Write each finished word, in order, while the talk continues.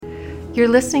You're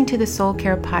listening to the Soul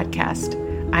Care Podcast.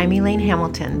 I'm Elaine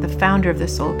Hamilton, the founder of the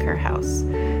Soul Care House,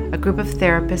 a group of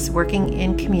therapists working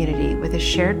in community with a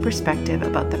shared perspective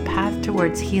about the path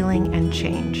towards healing and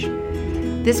change.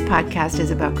 This podcast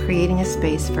is about creating a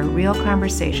space for real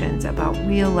conversations about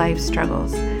real life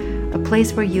struggles, a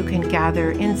place where you can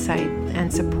gather insight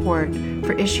and support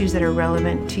for issues that are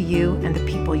relevant to you and the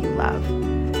people you love.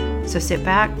 So sit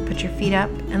back, put your feet up,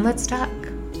 and let's talk.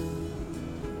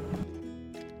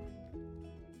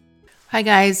 Hi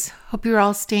guys, hope you're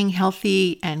all staying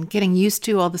healthy and getting used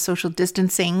to all the social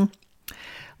distancing.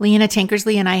 Leeana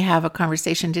Tankersley and I have a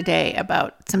conversation today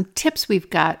about some tips we've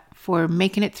got for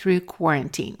making it through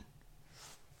quarantine.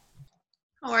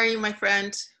 How are you, my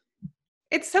friend?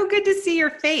 It's so good to see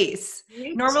your face.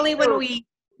 Normally when we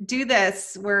do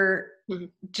this, we're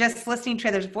just listening to each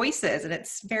other's voices, and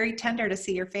it's very tender to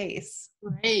see your face.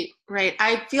 Right.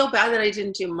 I feel bad that I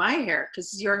didn't do my hair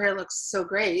because your hair looks so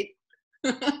great.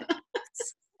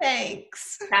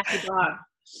 Thanks. Happy dog.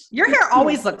 Your hair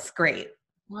always looks great.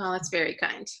 Well, that's very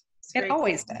kind. It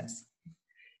always does.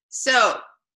 So,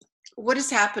 what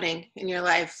is happening in your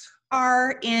life?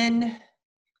 Are in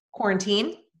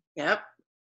quarantine. Yep.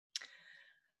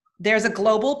 There's a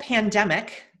global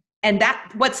pandemic. And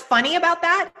what's funny about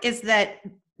that is that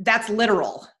that's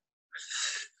literal.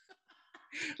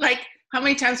 Like, how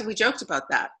many times have we joked about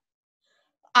that?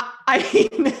 I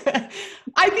mean,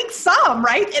 I think some,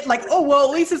 right? At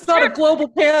least it's not a global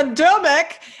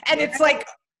pandemic. And it's like,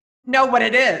 no, what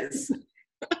it is.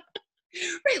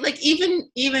 Right. Like even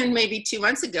maybe 2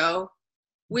 months ago,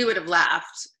 we would have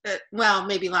laughed. Well,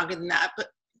 maybe longer than that. But,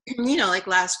 like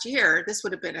last year, this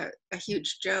would have been a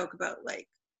huge joke about like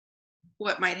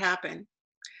what might happen.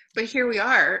 But here we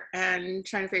are and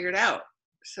trying to figure it out.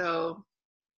 So.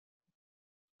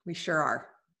 We sure are.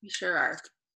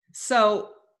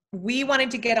 So we wanted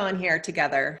to get on here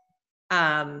together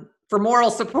for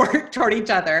moral support toward each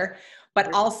other,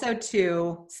 but also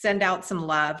to send out some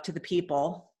love to the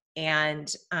people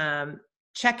and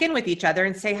check in with each other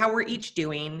and say how we're each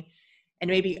doing,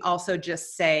 and maybe also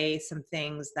just say some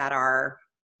things that are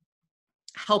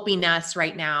helping us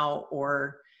right now,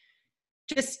 or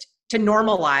just to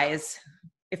normalize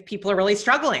if people are really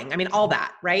struggling. I mean, all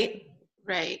that, right?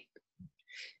 Right.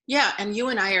 Yeah, and you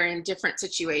and I are in different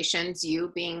situations.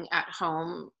 You being at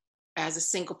home as a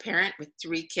single parent with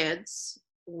 3 kids,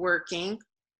 working,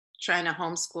 trying to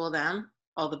homeschool them,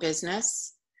 all the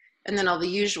business, and then all the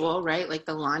usual, right? Like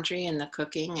the laundry and the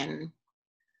cooking and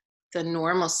the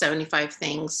normal 75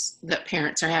 things that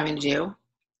parents are having to do.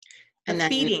 And then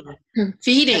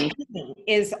feeding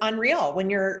is unreal when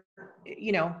you're,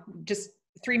 just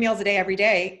 3 meals a day every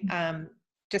day.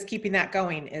 Just keeping that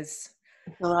going is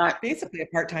a lot. Basically a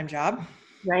part-time job.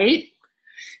 Right.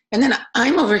 And then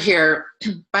I'm over here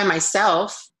by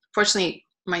myself. Fortunately,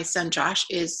 my son Josh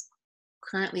is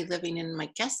currently living in my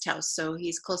guest house, so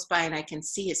he's close by and I can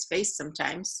see his face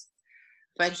sometimes.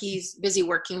 But he's busy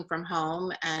working from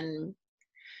home, and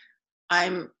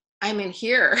I'm in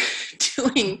here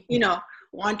doing,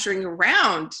 wandering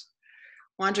around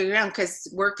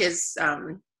because work is,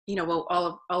 all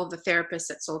of the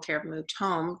therapists at Soul Care have moved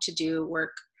home to do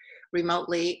work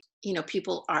remotely.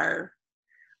 People are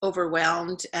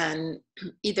overwhelmed and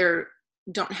either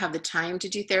don't have the time to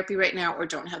do therapy right now or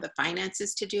don't have the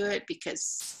finances to do it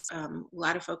because a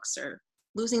lot of folks are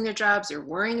losing their jobs or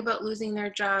worrying about losing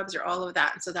their jobs or all of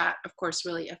that. And so that, of course,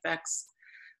 really affects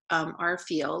our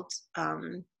field.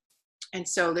 And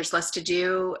so there's less to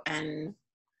do, and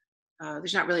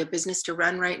there's not really a business to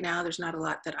run right now. There's not a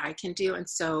lot that I can do. And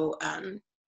so,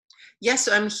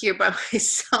 so I'm here by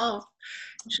myself,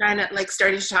 trying to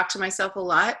starting to talk to myself a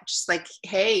lot, just like,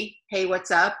 hey,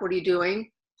 what's up? What are you doing?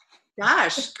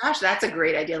 Gosh, that's a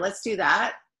great idea. Let's do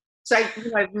that. So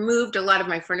I've moved a lot of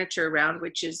my furniture around,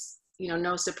 which is,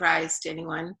 no surprise to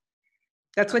anyone.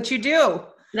 That's what you do.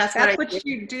 That's what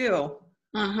you do.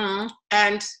 Mm-hmm.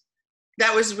 And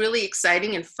that was really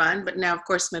exciting and fun. But now, of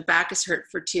course, my back is hurt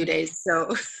for 2 days.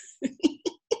 So,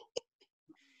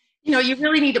 you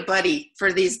really need a buddy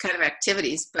for these kind of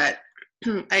activities. But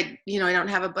I don't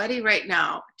have a buddy right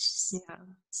now. It's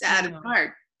sad and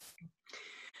hard.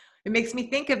 It makes me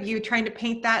think of you trying to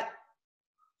paint that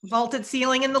vaulted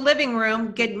ceiling in the living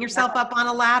room, getting yourself up on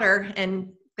a ladder,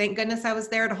 and thank goodness I was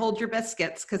there to hold your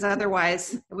biscuits, because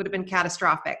otherwise it would have been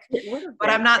catastrophic.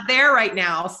 But I'm not there right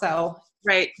now, so.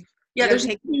 Right. Yeah, there's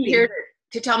nobody here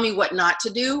to tell me what not to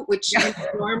do, which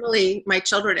normally my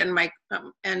children and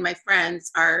my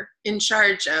friends are in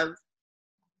charge of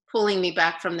pulling me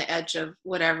back from the edge of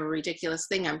whatever ridiculous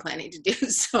thing I'm planning to do.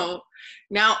 So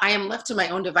now I am left to my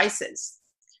own devices.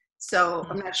 So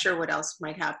I'm not sure what else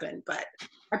might happen, but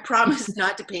I promise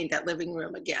not to paint that living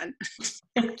room again.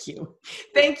 Thank you.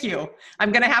 Thank you.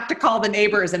 I'm going to have to call the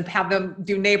neighbors and have them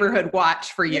do neighborhood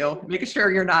watch for you, making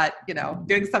sure you're not,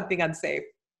 doing something unsafe.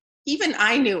 Even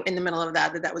I knew in the middle of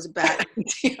that was a bad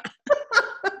idea,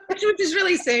 which is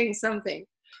really saying something.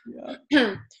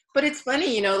 Yeah. But it's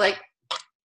funny, like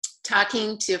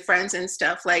talking to friends and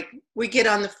stuff, like we get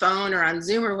on the phone or on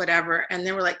Zoom or whatever, and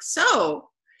then we're like, so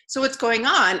what's going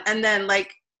on? And then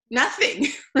like nothing,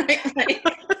 right? Like,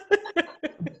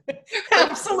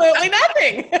 absolutely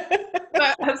nothing.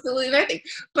 Absolutely nothing.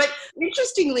 But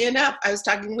interestingly enough, I was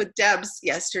talking with Debs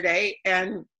yesterday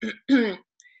and,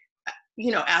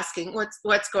 asking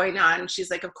what's going on. She's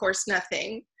like, of course,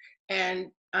 nothing. And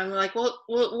I'm like, well,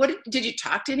 what did you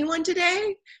talk to anyone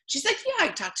today? She's like, yeah, I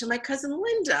talked to my cousin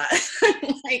Linda.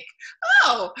 I'm like,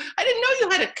 oh, I didn't know you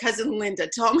had a cousin Linda.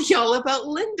 Tell me all about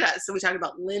Linda. So we talked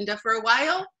about Linda for a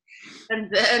while.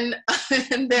 And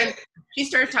then she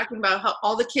started talking about how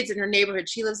all the kids in her neighborhood,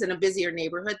 she lives in a busier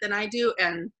neighborhood than I do,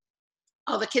 and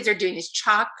all the kids are doing these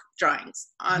chalk drawings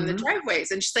on the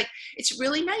driveways. And she's like, it's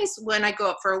really nice when I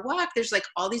go out for a walk, there's like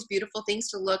all these beautiful things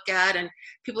to look at, and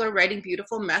people are writing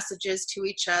beautiful messages to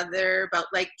each other about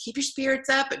like, keep your spirits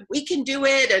up and we can do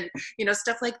it, and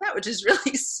stuff like that, which is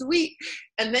really sweet.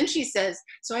 And then she says,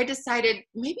 so I decided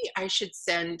maybe I should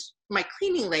send my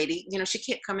cleaning lady, she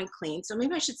can't come and clean, so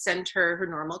maybe I should send her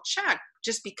normal check,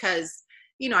 just because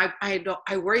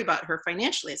I worry about her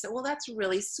financially. I said, well, that's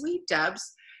really sweet,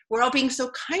 Debs. We're all being so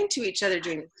kind to each other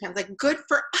during this time. Like, good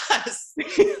for us.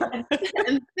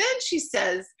 And then she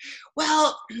says,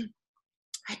 well,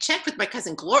 I checked with my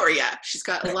cousin Gloria. She's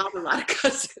got a lot of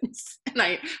cousins.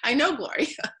 And I know Gloria.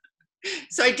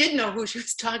 So I did know who she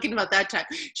was talking about that time.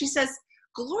 She says,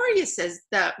 Gloria says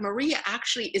that Maria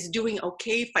actually is doing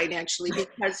okay financially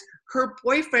because her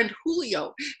boyfriend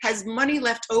Julio has money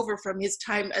left over from his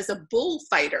time as a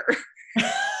bullfighter.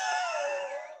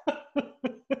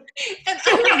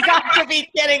 And you've got to be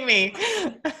kidding me.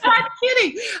 Not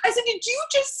kidding. I said, did you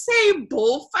just say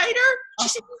bullfighter? She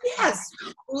said, yes.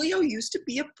 Julio used to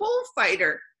be a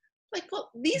bullfighter. Like, well,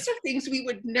 these are things we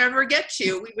would never get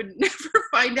to. We would never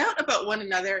find out about one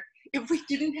another if we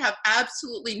didn't have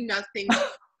absolutely nothing to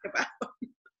talk about.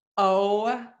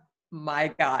 Oh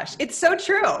my gosh. It's so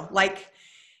true. Like,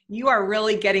 you are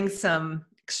really getting some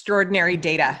extraordinary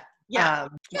data. Yeah.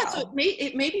 So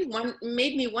it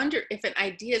made me wonder if an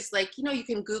idea is like, you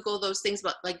can Google those things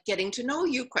about like getting to know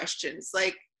you questions.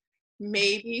 Like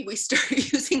maybe we start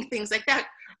using things like that,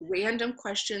 random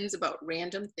questions about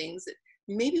random things that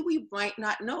maybe we might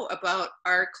not know about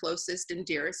our closest and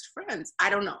dearest friends. I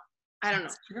don't know.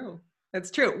 That's true. That's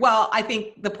true. Well, I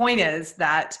think the point is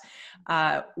that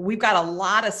we've got a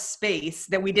lot of space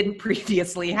that we didn't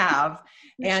previously have.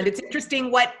 And it's interesting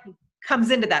what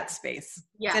comes into that space.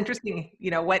 Yeah. It's interesting,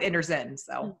 what enters in.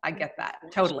 So I get that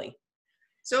totally.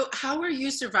 So how are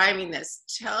you surviving this?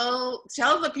 Tell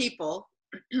the people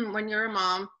when you're a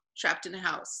mom trapped in a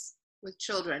house with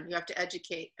children, you have to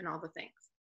educate and all the things.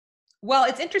 Well,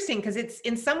 it's interesting because it's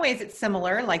in some ways it's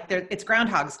similar, like it's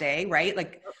Groundhog's Day, right?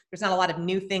 Like there's not a lot of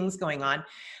new things going on,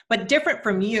 but different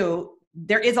from you,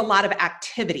 there is a lot of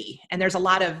activity and there's a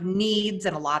lot of needs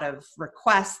and a lot of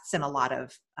requests and a lot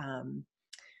of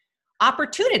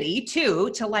opportunity too,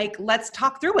 to like, let's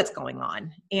talk through what's going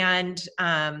on. And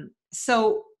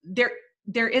so there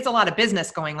is a lot of business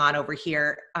going on over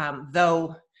here,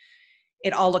 though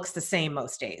it all looks the same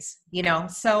most days,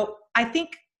 So I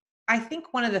think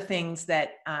one of the things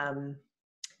that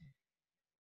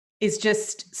is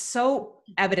just so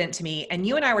evident to me, and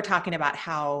you and I were talking about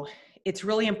how it's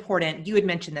really important, you had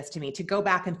mentioned this to me, to go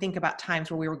back and think about times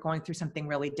where we were going through something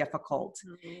really difficult,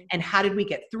 and how did we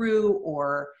get through,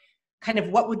 or kind of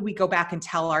what would we go back and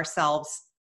tell ourselves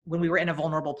when we were in a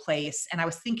vulnerable place. And I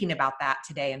was thinking about that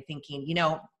today and thinking,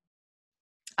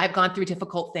 I've gone through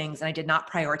difficult things and I did not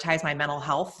prioritize my mental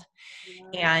health.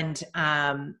 Yeah. And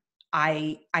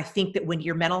I think that when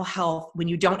you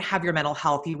don't have your mental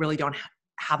health, you really don't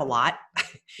have a lot.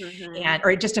 Or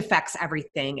it just affects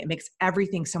everything. It makes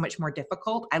everything so much more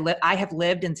difficult. I have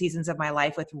lived in seasons of my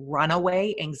life with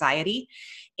runaway anxiety,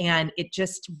 and it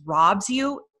just robs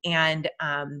you. And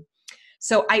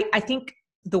so I think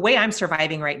the way I'm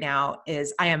surviving right now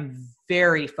is I am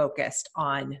very focused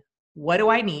on what do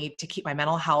I need to keep my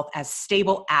mental health as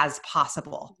stable as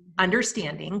possible,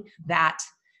 understanding that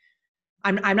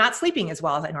I'm not sleeping as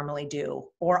well as I normally do,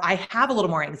 or I have a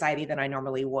little more anxiety than I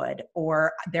normally would,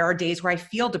 or there are days where I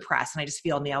feel depressed and I just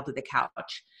feel nailed to the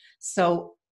couch.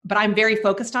 So, but I'm very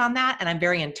focused on that and I'm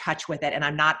very in touch with it and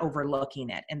I'm not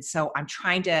overlooking it. And so I'm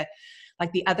trying to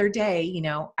like the other day, you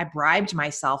know, I bribed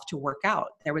myself to work out.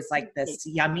 There was like this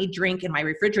yummy drink in my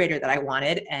refrigerator that I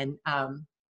wanted. And,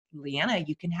 Leeana,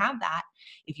 you can have that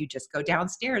if you just go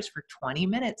downstairs for 20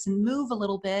 minutes and move a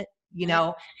little bit, you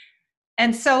know?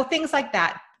 And so things like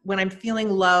that, when I'm feeling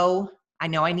low, I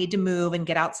know I need to move and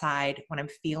get outside. When I'm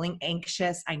feeling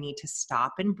anxious, I need to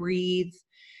stop and breathe.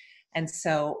 And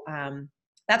so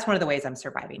that's one of the ways I'm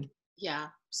surviving. Yeah,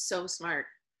 so smart.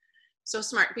 So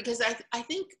smart, because I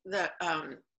think that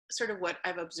sort of what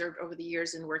I've observed over the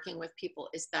years in working with people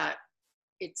is that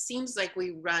it seems like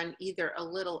we run either a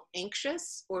little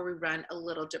anxious or we run a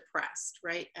little depressed,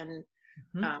 right? And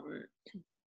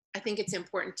I think it's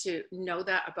important to know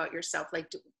that about yourself. Like,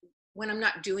 when I'm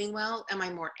not doing well, am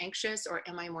I more anxious or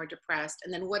am I more depressed?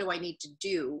 And then what do I need to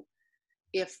do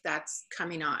if that's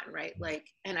coming on, right? Like,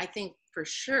 and I think for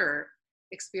sure,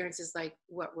 experiences like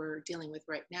what we're dealing with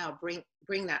right now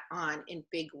bring that on in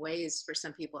big ways for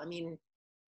some people. I mean,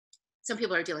 some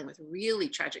people are dealing with really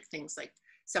tragic things, like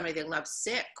somebody they love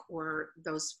sick, or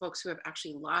those folks who have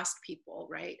actually lost people,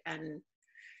 right?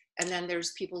 And then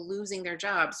there's people losing their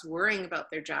jobs, worrying about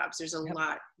their jobs. There's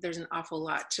an awful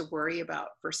lot to worry about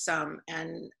for some.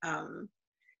 And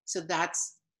so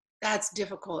that's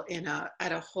difficult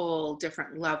at a whole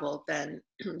different level than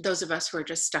those of us who are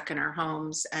just stuck in our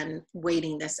homes and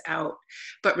waiting this out.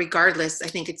 But regardless, I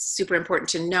think it's super important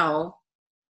to know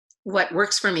what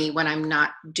works for me when I'm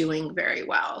not doing very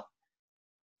well.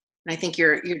 And I think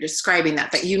you're describing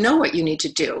that you know what you need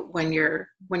to do when you're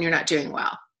not doing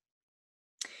well.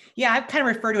 Yeah, I've kind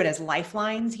of referred to it as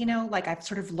lifelines, you know, like I've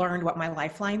sort of learned what my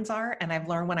lifelines are, and I've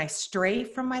learned when I stray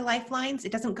from my lifelines,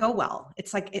 it doesn't go well.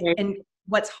 It's like, and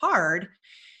what's hard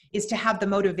is to have the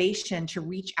motivation to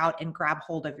reach out and grab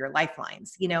hold of your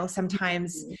lifelines. You know,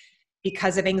 sometimes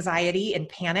because of anxiety and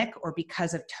panic, or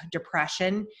because of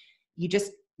depression, you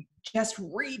just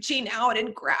reaching out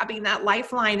and grabbing that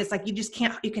lifeline is like,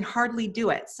 you can hardly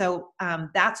do it. So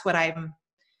that's what I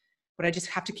just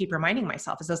have to keep reminding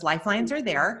myself is those lifelines are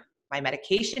there. My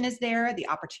medication is there. The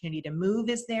opportunity to move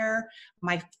is there.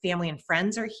 My family and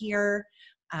friends are here.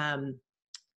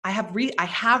 I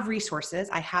have resources.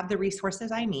 I have the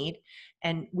resources I need,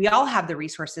 and we all have the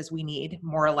resources we need,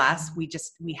 more or less. We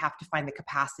have to find the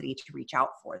capacity to reach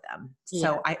out for them. Yeah.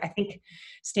 So I think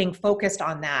staying focused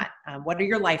on that. What are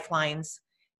your lifelines?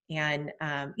 And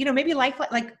you know, maybe like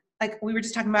we were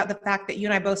just talking about the fact that you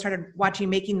and I both started watching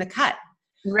Making the Cut.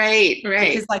 Right.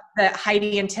 Which is like the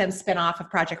Heidi and Tim spinoff of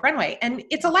Project Runway. And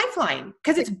it's a lifeline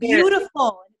because it's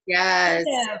beautiful. Yes.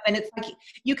 And it's like,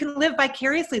 you can live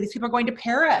vicariously. These people are going to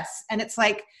Paris, and it's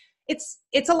like, it's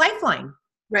a lifeline.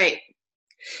 Right.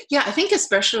 Yeah. I think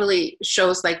especially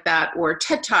shows like that, or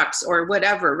TED Talks or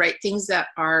whatever, right? Things that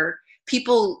are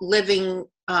people living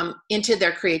into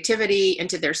their creativity,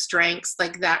 into their strengths,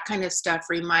 like that kind of stuff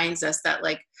reminds us that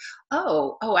like,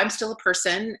 oh, I'm still a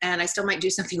person and I still might do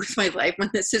something with my life when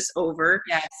this is over.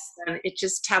 Yes. And it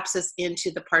just taps us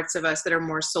into the parts of us that are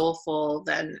more soulful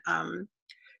than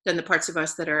the parts of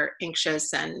us that are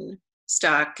anxious and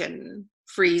stuck and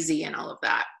freezy and all of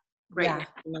that right in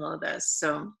the middle of this.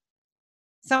 So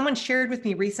someone shared with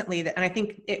me recently that, and I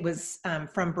think it was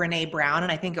from Brene Brown,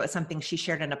 and I think it was something she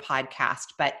shared in a podcast,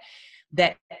 but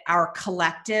that our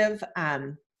collective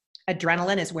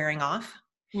adrenaline is wearing off.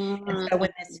 Mm-hmm. And so when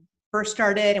this first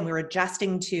started and we were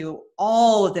adjusting to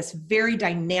all of this very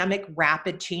dynamic,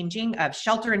 rapid changing of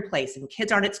shelter in place, and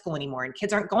kids aren't at school anymore, and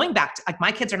kids aren't going back to, like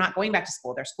my kids are not going back to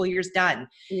school. Their school year's done.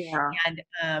 Yeah.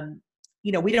 And,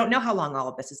 you know, we don't know how long all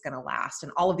of this is going to last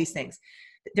and all of these things.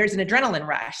 There's an adrenaline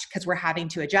rush because we're having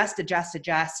to adjust.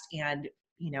 And,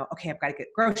 you know, okay, I've got to get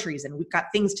groceries and we've got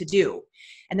things to do.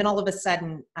 And then all of a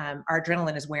sudden our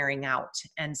adrenaline is wearing out.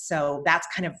 And so that's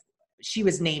kind of, she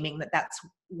was naming that's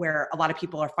where a lot of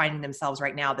people are finding themselves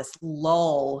right now, this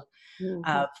lull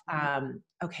of,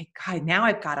 okay, God, now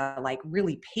I've got to like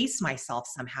really pace myself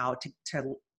somehow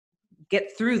to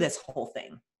get through this whole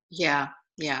thing. Yeah.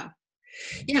 Yeah.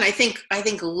 Yeah. And I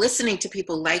think listening to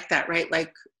people like that, right?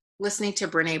 Like listening to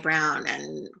Brene Brown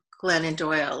and Glennon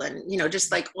Doyle and, you know,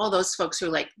 just like all those folks who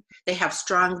like, they have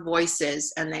strong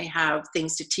voices and they have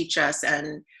things to teach us.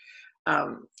 And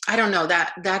I don't know,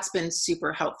 that's been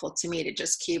super helpful to me to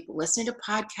just keep listening to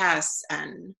podcasts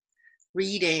and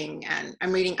reading. And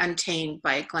I'm reading Untamed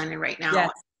by Glennon right now.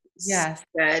 Yes.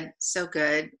 Good. So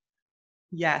good.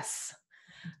 Yes.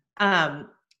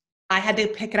 I had to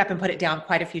pick it up and put it down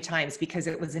quite a few times because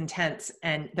it was intense,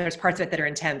 and there's parts of it that are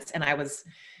intense. And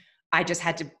I just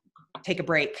had to take a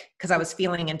break because I was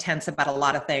feeling intense about a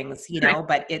lot of things, you know,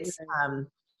 but it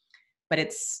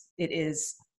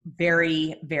is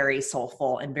very, very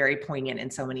soulful and very poignant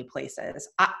in so many places.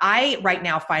 I right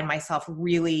now find myself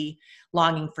really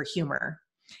longing for humor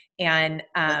and,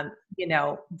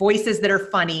 voices that are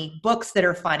funny, books that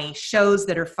are funny, shows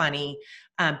that are funny,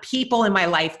 people in my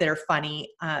life that are funny.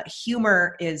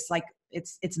 Humor is like,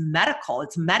 it's medical,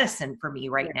 it's medicine for me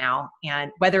right now.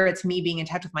 And whether it's me being in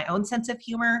touch with my own sense of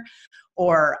humor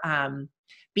or,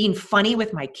 being funny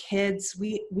with my kids,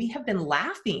 we have been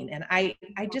laughing, and I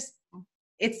just,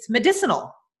 it's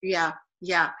medicinal. Yeah.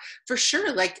 Yeah, for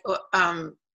sure. Like,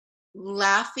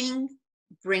 laughing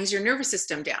brings your nervous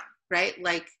system down, right?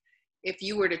 Like if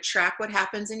you were to track what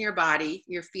happens in your body,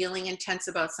 you're feeling intense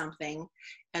about something,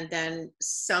 and then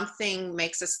something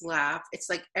makes us laugh. It's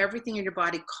like everything in your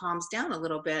body calms down a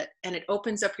little bit, and it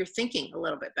opens up your thinking a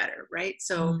little bit better, right?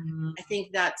 So I think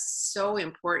that's so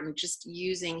important, just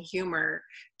using humor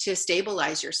to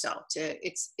stabilize yourself.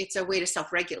 It's a way to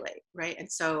self-regulate, right? And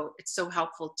so it's so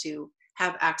helpful to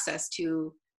have access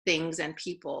to things and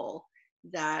people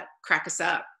that crack us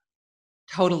up.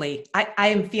 Totally. I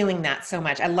am feeling that so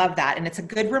much. I love that. And it's a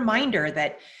good reminder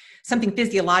that something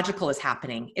physiological is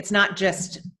happening. It's not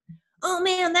just, oh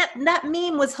man, that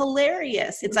meme was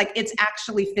hilarious. It's like, it's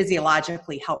actually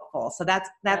physiologically helpful. So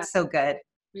that's so good.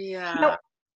 Yeah.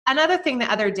 Another thing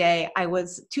the other day,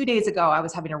 2 days ago, I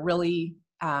was having a really,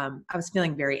 I was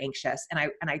feeling very anxious, and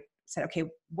I said, okay,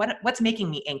 what's making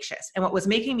me anxious? And what was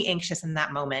making me anxious in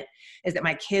that moment is that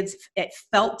my kids, it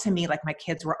felt to me like my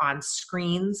kids were on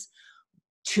screens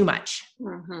too much,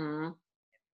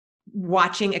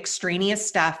 watching extraneous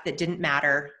stuff that didn't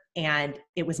matter. And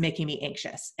it was making me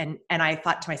anxious. And I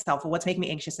thought to myself, well, what's making me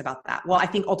anxious about that? Well, I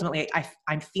think ultimately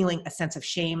I'm feeling a sense of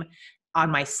shame on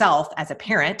myself as a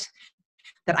parent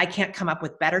that I can't come up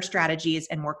with better strategies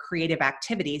and more creative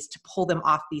activities to pull them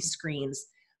off these screens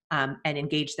and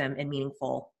engage them in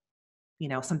meaningful,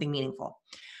 something meaningful.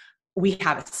 We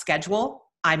have a schedule.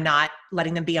 I'm not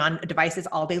letting them be on devices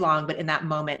all day long, but in that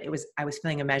moment, I was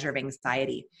feeling a measure of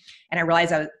anxiety. And I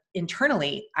realized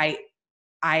internally,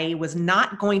 I was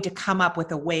not going to come up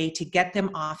with a way to get them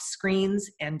off screens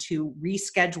and to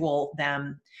reschedule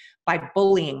them by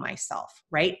bullying myself,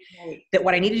 right? That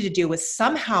what I needed to do was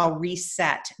somehow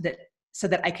reset that so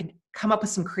that I could come up with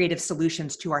some creative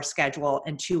solutions to our schedule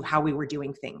and to how we were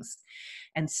doing things.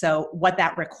 And so what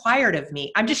that required of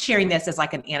me, I'm just sharing this as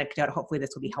like an anecdote. Hopefully this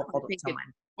will be helpful to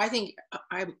someone. I think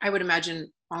I would imagine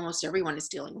almost everyone is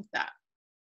dealing with that.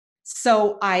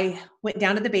 So I went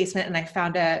down to the basement and I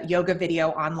found a yoga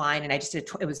video online, and I just did,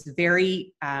 it was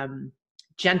very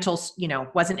gentle,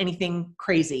 wasn't anything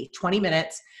crazy, 20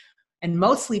 minutes, and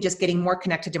mostly just getting more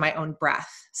connected to my own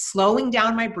breath, slowing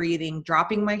down my breathing,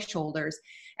 dropping my shoulders.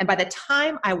 And by the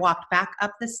time I walked back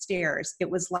up the stairs, it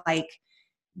was like,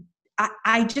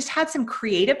 I just had some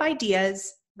creative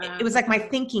ideas. It was like my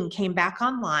thinking came back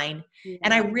online. Yeah.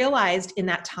 And I realized in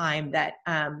that time that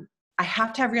I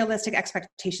have to have realistic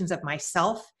expectations of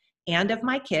myself and of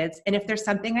my kids. And if there's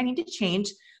something I need to change,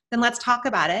 then let's talk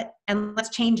about it and let's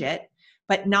change it,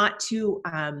 but not to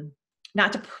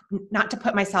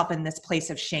put myself in this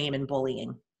place of shame and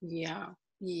bullying. Yeah.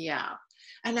 Yeah.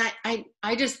 And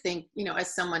I just think,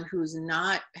 as someone who's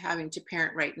not having to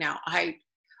parent right now,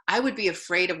 I would be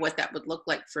afraid of what that would look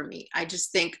like for me. I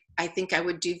think I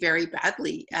would do very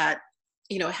badly at,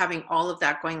 having all of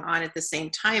that going on at the same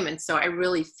time. And so I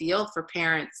really feel for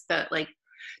parents that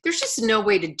there's just no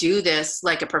way to do this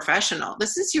like a professional.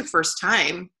 This is your first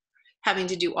time having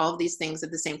to do all of these things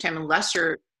at the same time, unless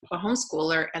you're a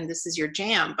homeschooler and this is your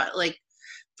jam. But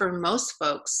for most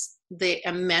folks, the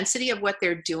immensity of what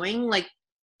they're doing,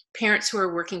 parents who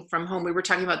are working from home, we were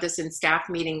talking about this in staff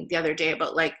meeting the other day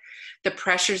about the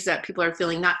pressures that people are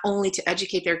feeling, not only to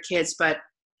educate their kids, but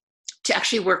to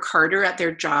actually work harder at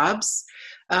their jobs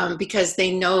because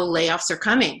they know layoffs are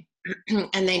coming.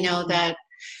 And they know that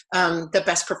the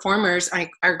best performers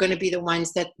are going to be the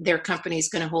ones that their company is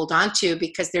going to hold on to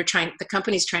because the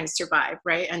company's trying to survive,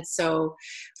 right? And so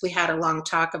we had a long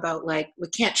talk about we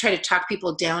can't try to talk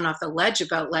people down off the ledge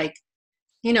about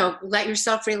let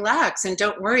yourself relax and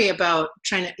don't worry about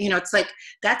trying to, it's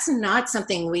that's not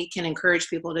something we can encourage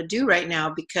people to do right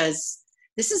now because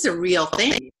this is a real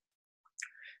thing.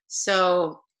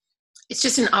 So it's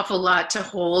just an awful lot to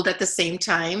hold at the same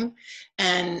time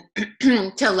and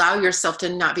to allow yourself to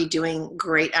not be doing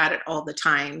great at it all the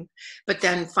time, but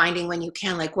then finding when you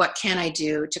can, what can I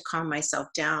do to calm myself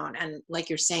down? And like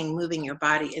you're saying, moving your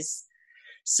body is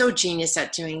so genius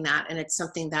at doing that. And it's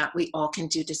something that we all can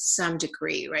do to some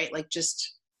degree, right?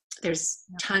 There's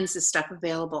tons of stuff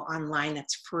available online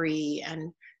that's free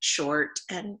and short.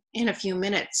 And in a few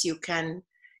minutes, you can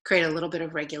create a little bit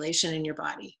of regulation in your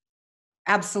body.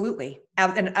 Absolutely.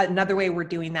 And another way we're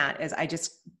doing that is I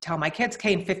just tell my kids,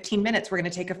 okay, in 15 minutes, we're going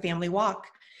to take a family walk,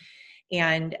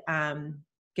 and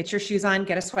get your shoes on,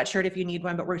 get a sweatshirt if you need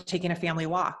one, but we're taking a family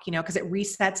walk, because it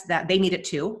resets that. They need it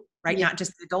too, right? Yeah. Not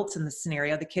just the adults in this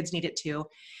scenario, the kids need it too.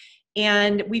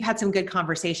 And we've had some good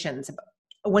conversations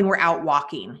when we're out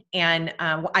walking. And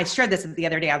I shared this the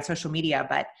other day on social media,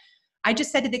 but I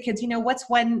just said to the kids, what's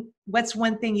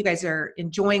one thing you guys are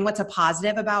enjoying? What's a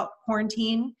positive about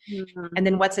quarantine? Mm-hmm. And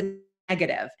then what's a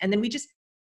negative? And then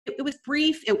it was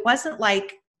brief. It wasn't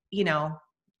like,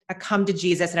 a come to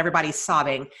Jesus and everybody's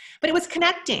sobbing, but it was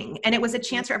connecting. And it was a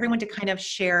chance for everyone to kind of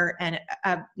share and,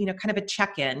 kind of a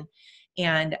check-in.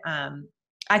 And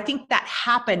I think that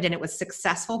happened and it was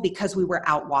successful because we were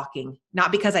out walking,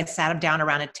 not because I sat them down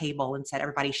around a table and said,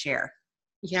 everybody share.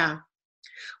 Yeah.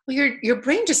 Well, your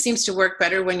brain just seems to work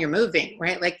better when you're moving,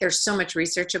 right? Like there's so much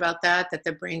research about that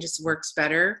the brain just works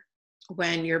better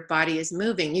when your body is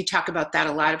moving. You talk about that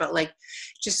a lot, about like,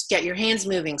 just get your hands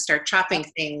moving, start chopping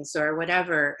things or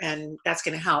whatever. And that's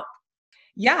going to help.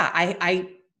 Yeah.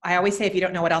 I always say, if you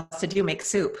don't know what else to do, make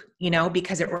soup,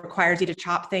 because it requires you to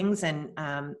chop things and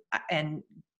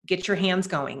get your hands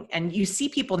going. And you see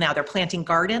people now, they're planting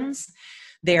gardens,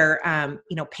 they're,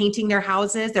 painting their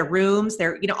houses, their rooms,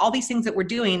 they're, all these things that we're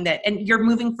doing and you're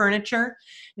moving furniture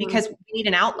because we need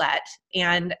an outlet.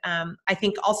 And I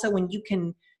think also when you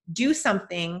can do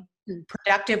something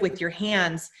productive with your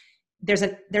hands, there's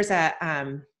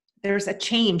a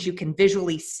change you can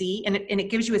visually see, and it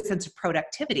gives you a sense of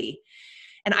productivity.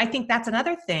 And I think that's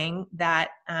another thing that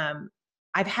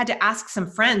I've had to ask some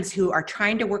friends who are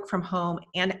trying to work from home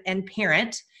and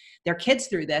parent their kids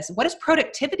through this. What does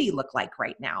productivity look like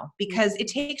right now? Because it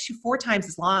takes you 4 times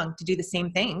as long to do the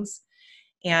same things.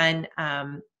 And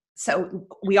so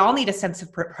we all need a sense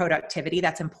of productivity.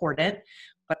 That's important.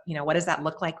 But what does that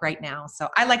look like right now? So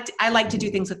I like to do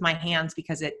things with my hands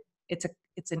because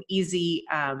it's an easy,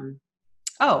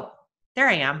 oh, there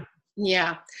I am.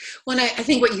 Yeah. Well, I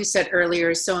think what you said earlier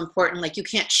is so important. Like you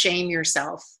can't shame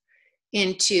yourself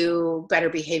into better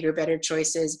behavior, better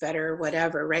choices, better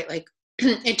whatever, right? Like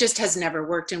it just has never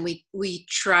worked. And we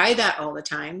try that all the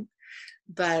time,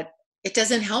 but it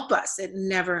doesn't help us. It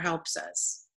never helps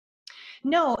us.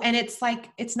 No. And it's like,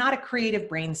 it's not a creative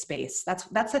brain space. That's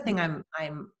the thing. I'm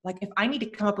like, if I need to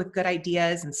come up with good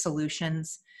ideas and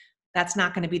solutions, that's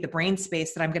not going to be the brain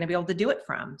space that I'm going to be able to do it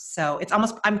from. So it's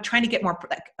almost, I'm trying to get more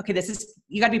like, okay,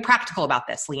 you got to be practical about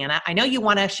this, Leeana. I know you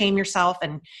want to shame yourself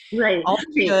and all the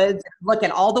shoulds, look at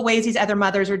all the ways these other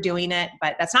mothers are doing it,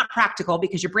 but that's not practical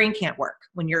because your brain can't work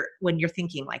when you're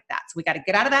thinking like that. So we got to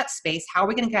get out of that space. How are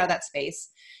we going to get out of that space?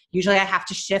 Usually I have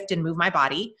to shift and move my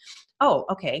body. Oh,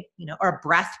 okay. Or a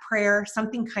breath prayer,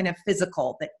 something kind of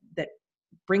physical that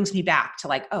brings me back to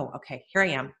like, oh, okay, here I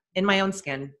am in my own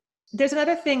skin. There's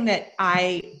another thing that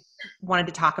I wanted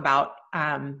to talk about,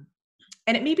 and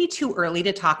it may be too early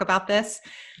to talk about this,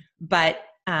 but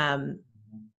I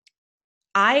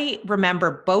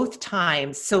remember both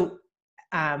times. So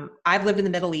I've lived in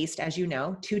the Middle East, as you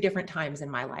know, 2 different times in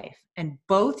my life. And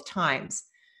both times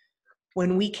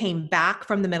when we came back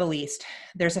from the Middle East,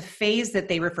 there's a phase that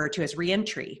they refer to as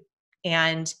reentry.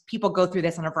 And people go through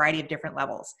this on a variety of different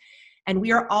levels. And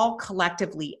we are all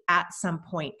collectively at some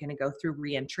point going to go through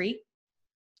reentry.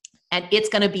 And it's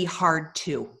going to be hard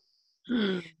too,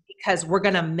 because we're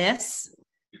going to miss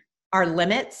our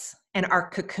limits and our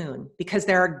cocoon, because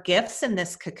there are gifts in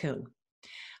this cocoon.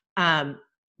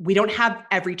 We don't have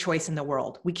every choice in the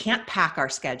world. We can't pack our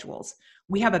schedules.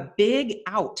 We have a big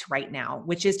out right now,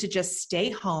 which is to just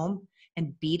stay home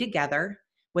and be together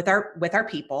with our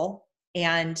people.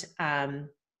 And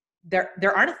there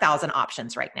aren't 1,000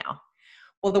 options right now.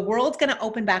 Well, the world's going to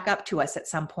open back up to us at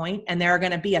some point, and there are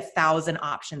going to be 1,000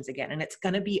 options again, and it's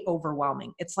going to be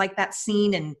overwhelming. It's like that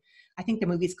scene in, I think the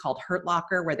movie's called Hurt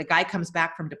Locker, where the guy comes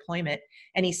back from deployment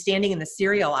and he's standing in the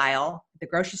cereal aisle at the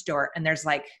grocery store, and there's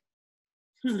like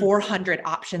 400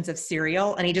 options of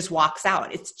cereal, and he just walks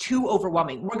out. It's too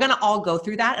overwhelming. We're going to all go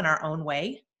through that in our own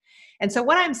way. And so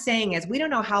what I'm saying is we don't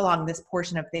know how long this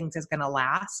portion of things is going to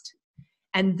last.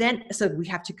 And then, so we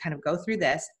have to kind of go through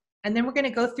this. And then we're going to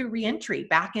go through reentry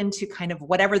back into kind of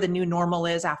whatever the new normal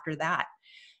is after that.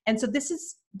 And so this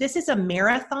is a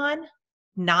marathon,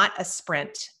 not a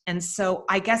sprint. And so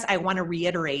I guess I want to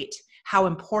reiterate how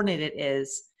important it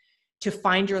is to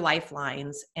find your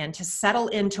lifelines and to settle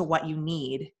into what you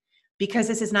need, because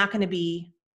this is not going to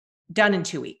be done in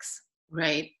 2 weeks.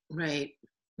 Right.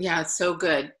 Yeah, it's so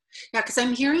good. Yeah, because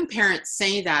I'm hearing parents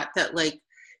say that like,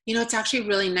 it's actually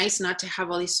really nice not to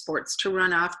have all these sports to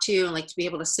run off to, and like to be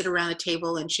able to sit around the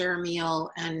table and share a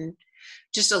meal, and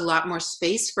just a lot more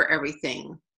space for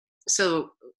everything.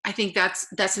 So I think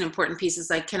that's an important piece, is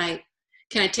like, can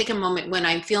I take a moment when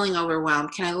I'm feeling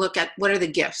overwhelmed? Can I look at what are the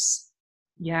gifts?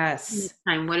 Yes.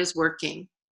 Time, what is working?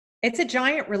 It's a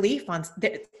giant relief on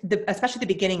especially the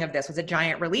beginning of this was a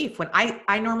giant relief when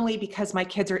I normally, because my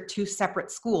kids are at two separate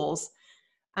schools,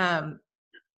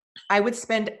 I would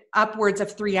spend upwards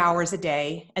of 3 hours a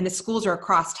day, and the schools are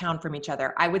across town from each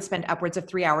other. I would spend upwards of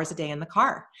 3 hours a day in the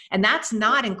car. And that's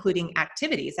not including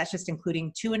activities. That's just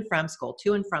including to and from school,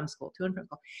 to and from school, to and from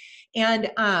school.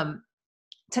 And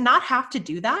to not have to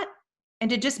do that, and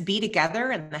to just be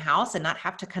together in the house and not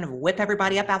have to kind of whip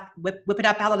everybody up out, whip it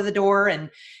up out of the door and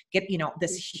get,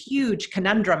 this huge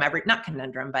conundrum not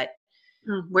conundrum, but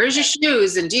where's your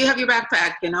shoes? And do you have your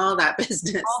backpack and all that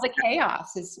business? all the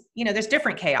chaos is, there's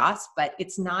different chaos, but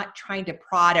it's not trying to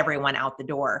prod everyone out the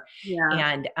door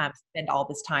and spend all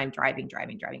this time driving,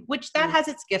 which that has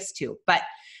its gifts too. But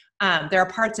there are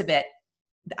parts of it,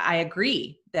 I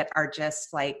agree, that are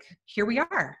just like, here we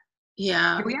are.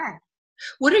 Yeah. Here we are.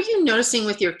 What are you noticing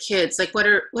with your kids? Like, what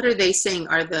are they saying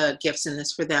are the gifts in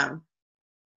this for them?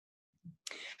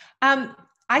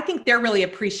 I think they're really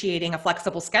appreciating a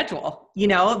flexible schedule.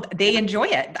 They enjoy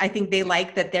it. I think they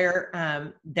like that they're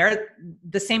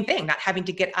the same thing, not having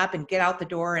to get up and get out the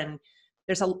door. And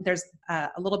there's a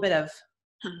little bit of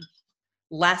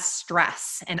less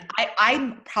stress. And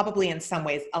I'm probably in some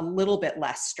ways a little bit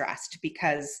less stressed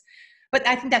but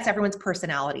I think that's everyone's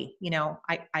personality.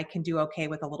 I can do okay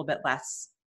with a little bit less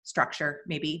structure.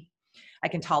 Maybe I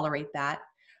can tolerate that.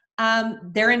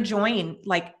 They're enjoying,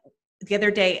 like, the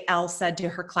other day, Elle said to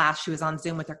her class, she was on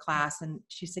Zoom with her class, and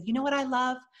she said, you know what I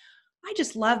love? I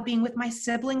just love being with my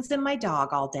siblings and my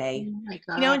dog all day. Oh my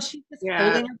God. And she's just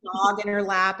holding her dog in her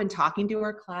lap and talking to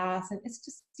her class, and it's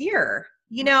just dear,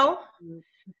 That's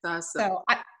awesome. So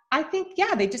I think,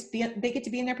 they get to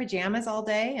be in their pajamas all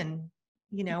day, and,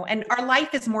 and our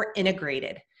life is more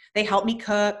integrated. They help me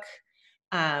cook.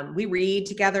 We read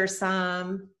together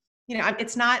some,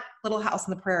 it's not Little House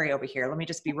on the Prairie over here. Let me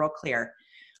just be real clear.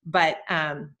 But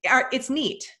it's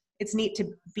neat. It's neat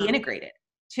to be integrated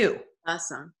too.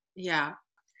 Awesome. Yeah.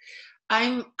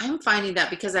 I'm finding that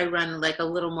because I run like a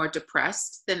little more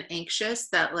depressed than anxious,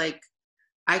 that like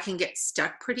I can get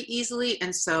stuck pretty easily.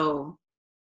 And so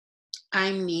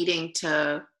I'm needing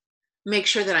to make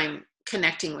sure that I'm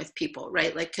connecting with people,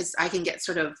 right? Like, cause I can get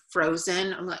sort of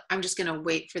frozen. I'm like, I'm just going to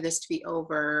wait for this to be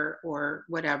over or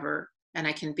whatever. And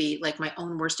I can be like my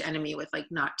own worst enemy with like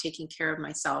not taking care of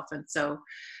myself. And so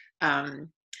I'm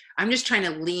just trying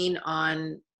to lean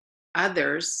on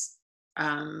others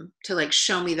to like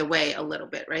show me the way a little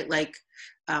bit, right? Like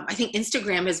I think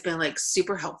Instagram has been like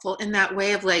super helpful in that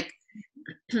way of like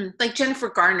Jennifer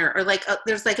Garner, or like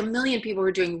there's like a million people who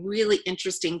are doing really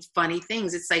interesting, funny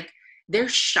things. It's like they're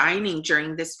shining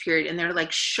during this period, and they're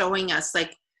like showing us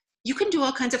like you can do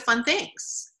all kinds of fun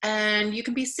things, and you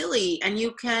can be silly, and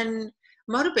you can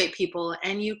motivate people,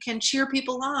 and you can cheer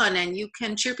people on, and you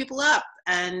can cheer people up.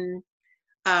 And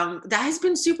that has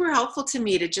been super helpful to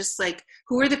me, to just like,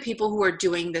 who are the people who are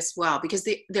doing this well? Because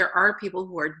there are people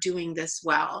who are doing this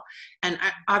well. And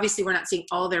obviously we're not seeing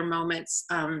all their moments.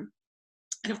 And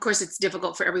of course it's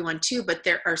difficult for everyone too, but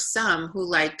there are some who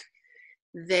like,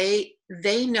 they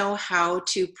know how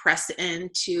to press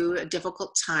into a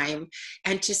difficult time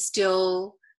and to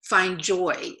still find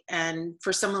joy. And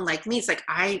for someone like me, it's like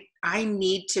I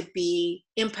need to be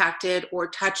impacted or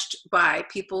touched by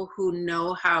people who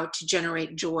know how to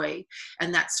generate joy,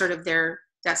 and that's sort of their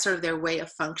way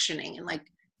of functioning. And like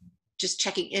just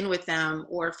checking in with them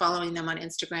or following them on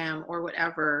Instagram or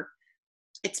whatever,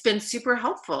 it's been super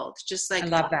helpful to just like, I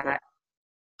love that.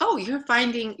 Oh, you're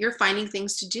finding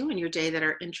things to do in your day that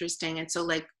are interesting. And so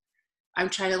like I'm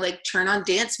trying to like turn on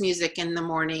dance music in the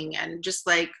morning and just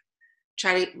like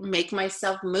try to make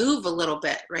myself move a little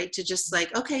bit, right? To just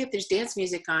like, okay, if there's dance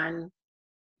music on,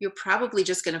 you're probably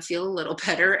just going to feel a little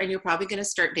better, and you're probably going to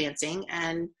start dancing,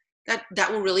 and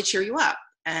that will really cheer you up.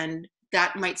 And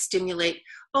that might stimulate,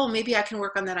 oh, maybe I can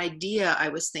work on that idea I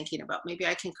was thinking about. Maybe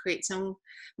I can create some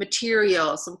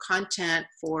material, some content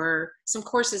for some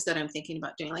courses that I'm thinking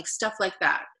about doing, like stuff like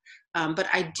that. But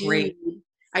I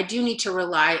do need to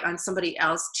rely on somebody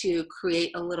else to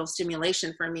create a little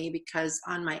stimulation for me, because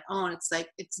on my own, it's like,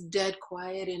 it's dead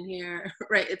quiet in here,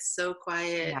 right? It's so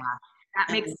quiet. Yeah,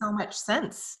 that makes so much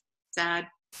sense. Sad.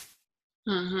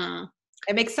 Mm-hmm.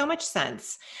 It makes so much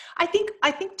sense. I think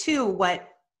too,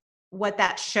 what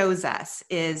that shows us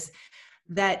is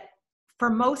that for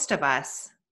most of us,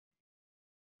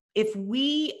 if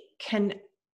we can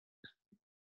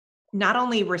not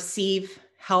only receive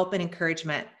help and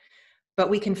encouragement, but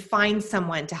we can find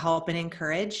someone to help and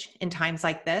encourage in times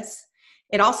like this,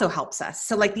 it also helps us.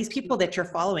 So like these people that you're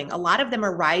following, a lot of them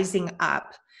are rising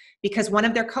up because one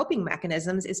of their coping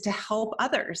mechanisms is to help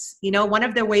others. You know, one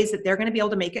of the ways that they're going to be able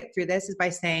to make it through this is by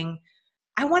saying,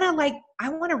 I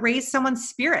want to raise someone's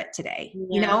spirit today, Yeah.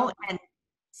 you know? And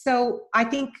so I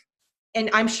think, and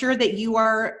I'm sure that you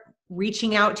are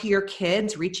reaching out to your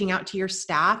kids, reaching out to your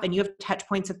staff, and you have touch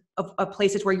points of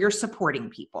places where you're supporting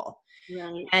people.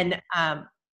 Right. And,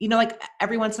 you know, like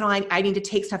every once in a while, I need to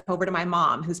take stuff over to my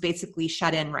mom, who's basically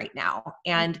shut in right now.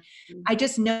 And I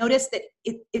just noticed that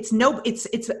it's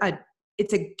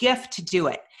a gift to do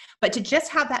it, but to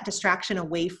just have that distraction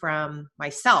away from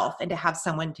myself and to have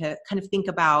someone to kind of think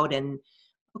about and,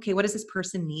 okay, what does this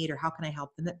person need or how can I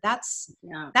help them? That's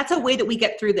a way that we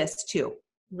get through this too.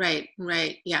 Right.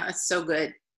 Yeah, it's so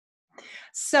good.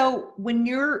 So when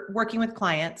you're working with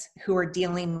clients who are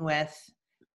dealing with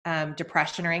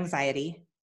depression or anxiety,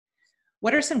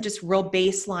 what are some just real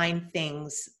baseline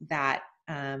things that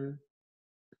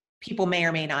people may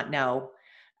or may not know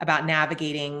about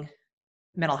navigating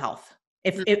mental health?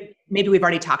 If maybe we've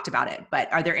already talked about it,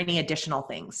 but are there any additional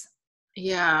things?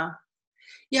 Yeah.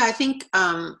 I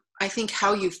think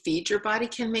how you feed your body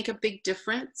can make a big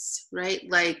difference, right?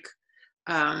 Like,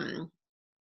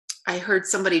 I heard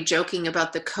somebody joking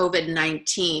about the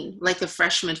COVID-19, like the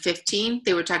freshman 15,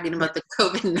 they were talking about the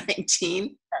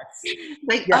COVID-19. Yes.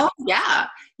 Like, yes. Oh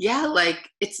yeah. Like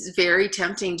it's very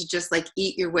tempting to just like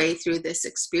eat your way through this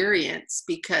experience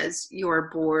because you're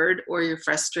bored or you're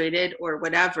frustrated or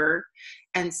whatever.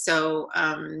 And so,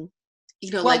 Well,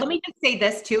 like, let me just say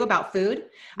this too about food.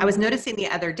 I was noticing the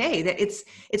other day that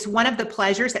it's one of the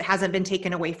pleasures that hasn't been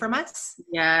taken away from us.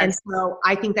 yes. And so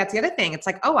I think that's the other thing. It's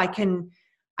like, oh, I can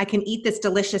eat this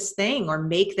delicious thing or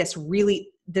make this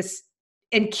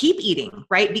and keep eating,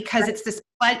 right? Because it's this,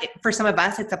 for some of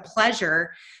us, it's a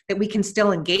pleasure that we can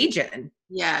still engage in.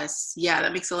 Yes. Yeah,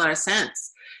 that makes a lot of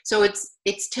sense. So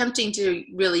it's tempting to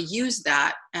really use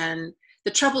that. And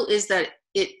the trouble is that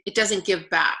it doesn't give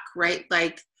back, right?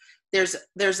 Like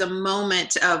there's a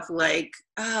moment of like,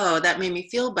 oh, that made me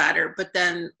feel better. But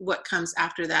then what comes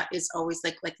after that is always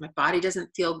like my body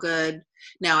doesn't feel good.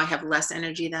 Now I have less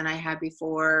energy than I had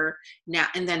before now.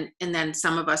 And then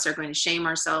some of us are going to shame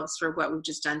ourselves for what we've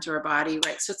just done to our body.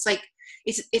 Right. So it's like,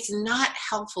 it's not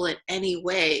helpful in any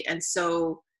way. And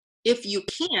so if you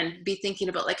can be thinking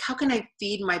about like, how can I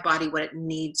feed my body what it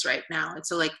needs right now? And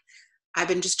so like, I've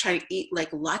been just trying to eat like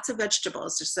lots of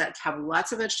vegetables, just like have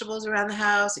lots of vegetables around the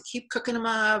house and keep cooking them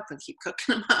up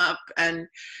and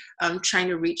trying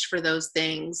to reach for those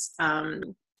things.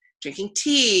 Drinking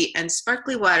tea and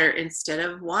sparkly water instead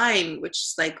of wine, which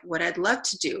is like what I'd love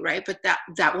to do, right? But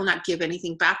that will not give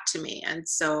anything back to me. And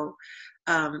so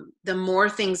the more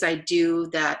things I do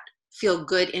that feel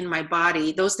good in my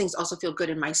body, those things also feel good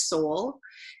in my soul.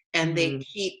 And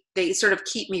they sort of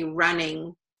keep me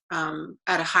running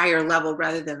at a higher level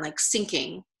rather than like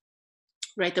sinking,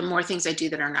 right? The more things I do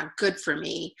that are not good for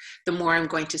me, the more I'm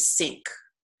going to sink.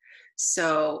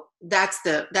 So that's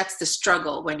the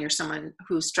struggle when you're someone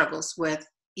who struggles with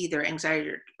either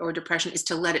anxiety or depression, is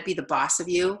to let it be the boss of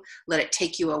you, let it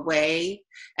take you away.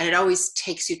 And it always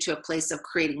takes you to a place of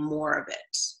creating more of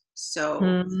it.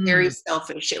 So very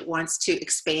selfish. It wants to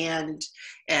expand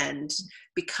and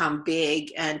become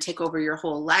big and take over your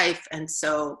whole life. And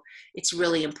so it's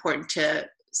really important to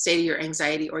say to your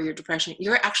anxiety or your depression,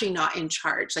 you're actually not in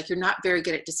charge. Like you're not very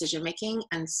good at decision making.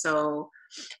 And so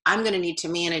I'm going to need to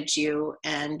manage you.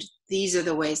 And these are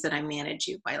the ways that I manage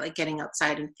you, by like getting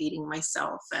outside and feeding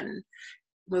myself and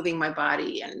moving my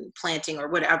body and planting or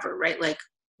whatever, right? Like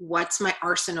what's my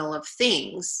arsenal of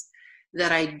things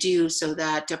that I do so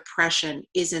that depression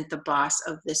isn't the boss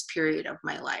of this period of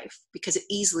my life, because it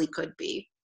easily could be.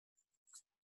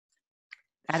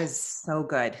 That is so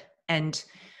good. And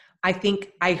I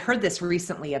think I heard this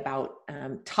recently about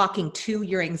talking to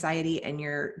your anxiety and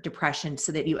your depression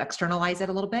so that you externalize it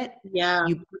a little bit. Yeah.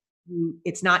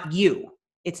 It's not you.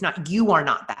 It's not, you are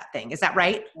not that thing. Is that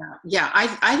right? Yeah.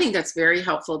 I think that's very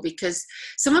helpful, because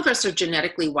some of us are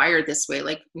genetically wired this way.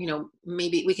 Like,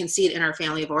 maybe we can see it in our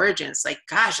family of origins. Like,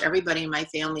 gosh, everybody in my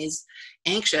family is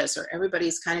anxious, or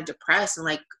everybody's kind of depressed, and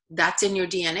like, that's in your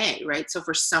DNA, right? So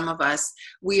for some of us,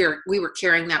 we were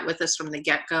carrying that with us from the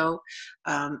get-go.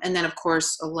 And then of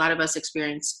course, a lot of us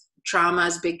experience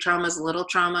traumas, big traumas, little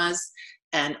traumas,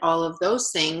 and all of those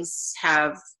things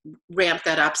have ramped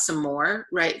that up some more,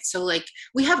 right? So like,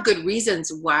 we have good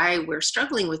reasons why we're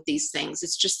struggling with these things.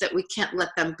 It's just that we can't let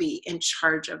them be in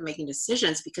charge of making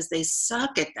decisions, because they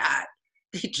suck at that.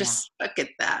 They just suck at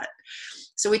that.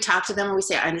 So we talk to them and we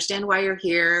say, I understand why you're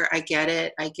here. I get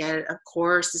it. Of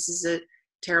course, this is a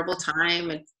terrible time,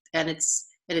 and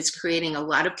and it's creating a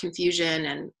lot of confusion.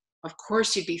 And of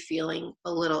course you'd be feeling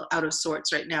a little out of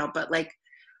sorts right now, but like,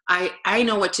 I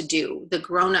know what to do. The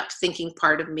grown-up thinking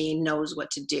part of me knows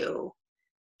what to do.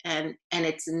 And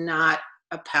it's not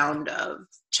a pound of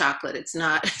chocolate. It's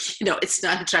not, it's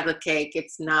not a chocolate cake.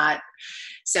 It's not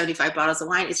 75 bottles of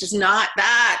wine. It's just not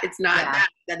that. It's not that.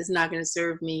 That is not going to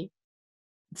serve me.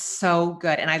 So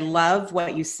good. And I love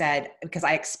what you said, because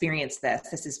I experienced this.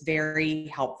 This is very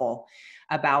helpful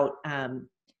about,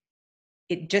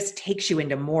 it just takes you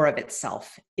into more of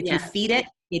itself. If you feed it,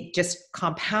 it just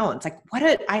compounds. Like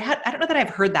I don't know that I've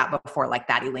heard that before like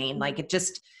that, Elaine. Like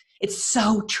it's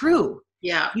so true.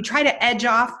 Yeah. You try to edge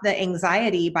off the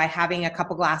anxiety by having a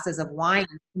couple glasses of wine,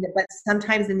 but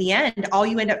sometimes in the end, all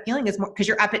you end up feeling is more, because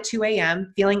you're up at 2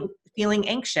 a.m. feeling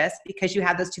anxious because you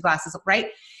had those 2 glasses, right?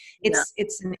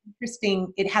 It's an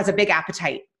interesting, it has a big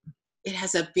appetite. It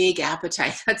has a big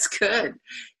appetite. That's good.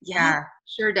 Yeah,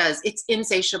 sure does. It's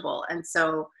insatiable. And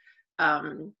so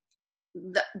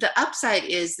the upside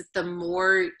is that the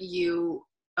more you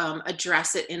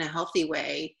address it in a healthy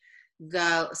way,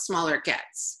 the smaller it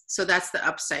gets. So that's the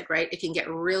upside, right? It can get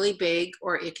really big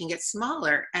or it can get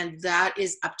smaller. And that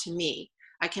is up to me.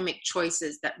 I can make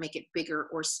choices that make it bigger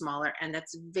or smaller. And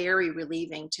that's very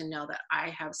relieving to know that I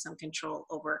have some control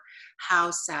over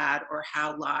how sad or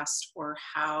how lost or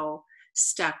how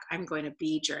stuck I'm going to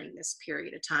be during this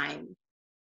period of time.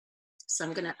 So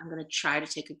I'm gonna try to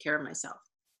take good care of myself.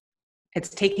 It's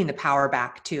taking the power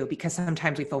back too, because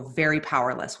sometimes we feel very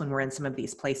powerless when we're in some of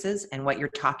these places. And what you're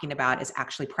talking about is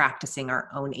actually practicing our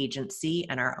own agency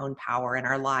and our own power in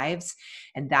our lives.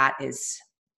 And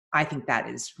I think that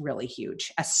is really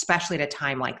huge, especially at a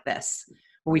time like this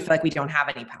where we feel like we don't have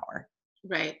any power.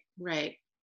 Right, right.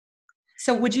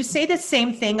 So would you say the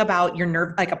same thing about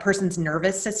like a person's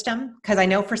nervous system? Because I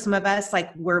know for some of us,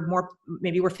 like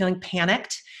maybe we're feeling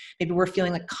panicked. Maybe we're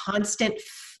feeling a constant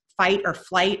fight or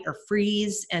flight or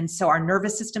freeze. And so our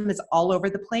nervous system is all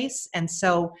over the place. And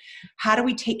so how do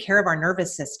we take care of our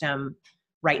nervous system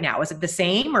right now? Is it the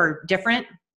same or different?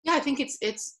 Yeah, I think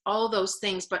it's all those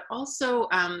things, but also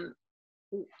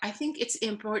I think it's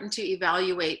important to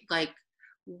evaluate like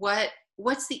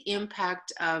what's the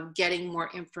impact of getting more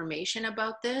information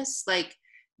about this? Like,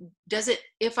 does it,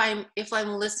 if I'm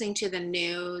listening to the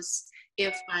news,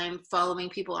 if I'm following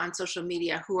people on social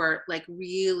media who are like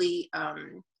really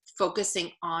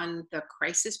focusing on the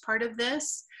crisis part of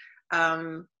this,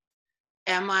 am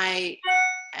I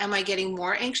getting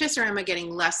more anxious or am I getting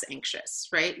less anxious,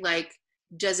 right? Like,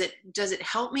 does it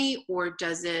help me or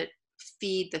does it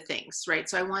feed the things, right?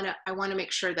 So I want to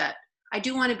make sure that I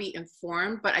do want to be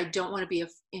informed, but I don't want to be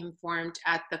informed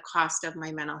at the cost of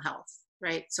my mental health,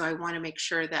 right? So I want to make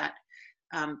sure that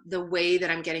the way that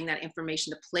I'm getting that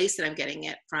information, the place that I'm getting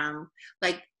it from,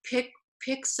 like pick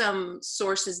some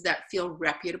sources that feel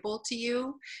reputable to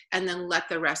you and then let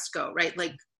the rest go, right?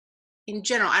 Like in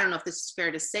general, I don't know if this is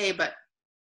fair to say, but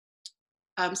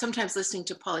sometimes listening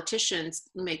to politicians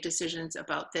make decisions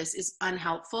about this is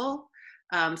unhelpful.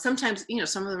 Sometimes,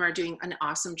 some of them are doing an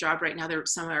awesome job right now.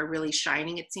 Some are really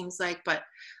shining, it seems like, but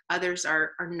others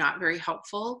are not very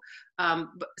helpful.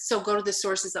 So go to the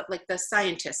sources of like the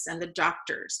scientists and the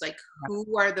doctors, like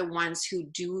who are the ones who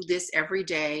do this every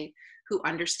day, who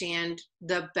understand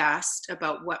the best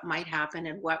about what might happen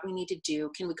and what we need to do.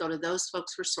 Can we go to those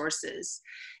folks for sources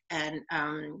and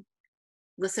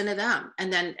listen to them?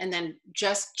 And then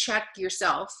just check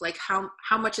yourself, like how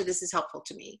much of this is helpful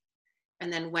to me?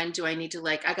 And then when do I need to,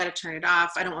 like, I got to turn it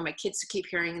off. I don't want my kids to keep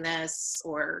hearing this,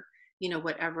 or,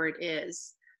 whatever it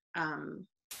is.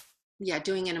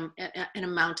 Doing an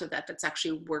amount of that's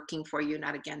actually working for you,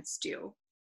 not against you.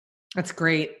 That's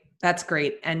great.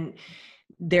 And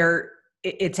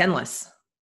it's endless.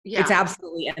 Yeah. It's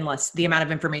absolutely endless. The amount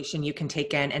of information you can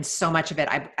take in, and so much of it,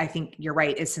 I think you're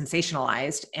right, is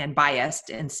sensationalized and biased.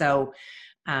 And so,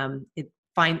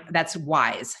 that's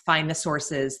wise. Find the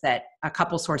sources a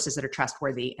couple sources that are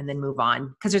trustworthy and then move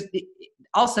on. Because there's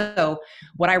also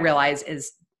what I realize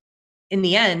is in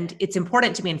the end, it's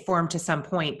important to be informed to some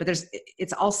point, but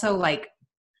it's also like,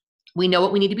 we know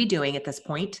what we need to be doing at this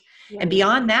point. Yeah. And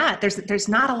beyond that, there's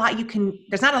not a lot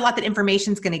that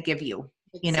information's going to give you,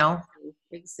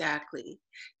 Exactly.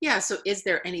 Yeah. So is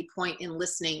there any point in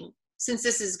listening, since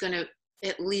this is going to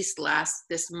at least last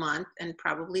this month and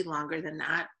probably longer than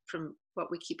that from what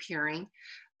we keep hearing,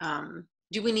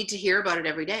 do we need to hear about it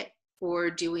every day? Or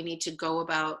do we need to go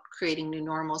about creating new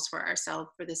normals for ourselves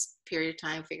for this period of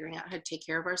time, figuring out how to take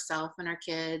care of ourselves and our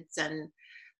kids, and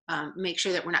make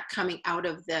sure that we're not coming out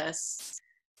of this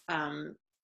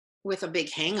with a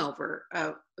big hangover,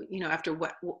 after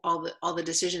what all the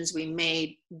decisions we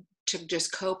made to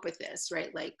just cope with this,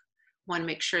 right? Like, want to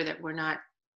make sure that we're not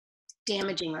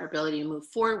damaging our ability to move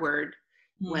forward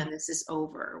when this is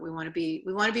over. We want to be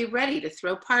ready to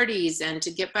throw parties and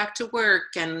to get back to work,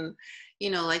 and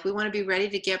like we want to be ready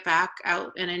to get back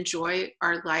out and enjoy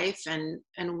our life and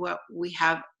what we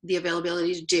have the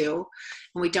availability to do.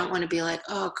 And we don't want to be like,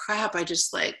 oh crap, I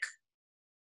just like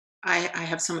I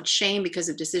have so much shame because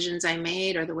of decisions I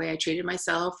made or the way I treated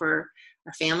myself, or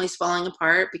our family's falling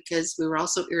apart because we were all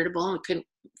so irritable and we couldn't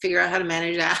figure out how to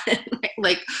manage that.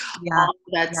 Like all of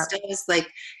that stuff is like,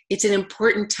 it's an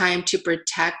important time to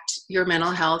protect your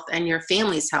mental health and your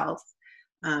family's health,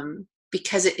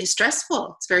 because it is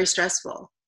stressful. It's very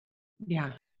stressful.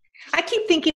 Yeah. I keep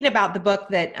thinking about the book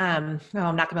that, I'm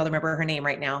not gonna be able to remember her name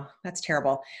right now. That's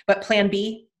terrible. But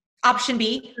Option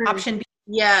B.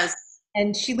 Yes.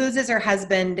 And she loses her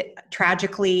husband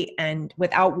tragically and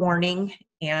without warning.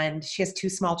 And she has 2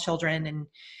 small children.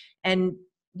 And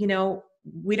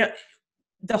we don't,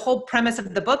 the whole premise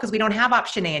of the book is we don't have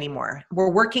option A anymore. We're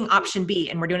working option B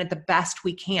and we're doing it the best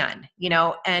we can,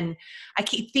 and I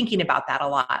keep thinking about that a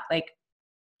lot. Like,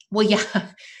 well, yeah,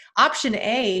 option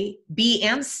A, B,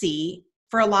 and C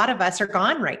for a lot of us are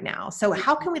gone right now. So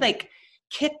how can we like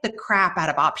kick the crap out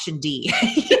of option D?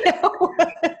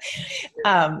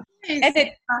 And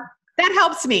that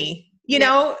helps me,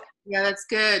 Yeah, that's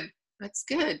good. That's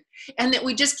good. And that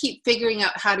we just keep figuring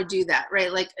out how to do that,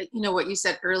 right? Like, what you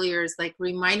said earlier is like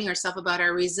reminding ourselves about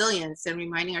our resilience and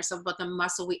reminding ourselves about the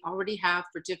muscle we already have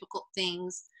for difficult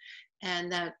things.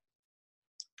 And that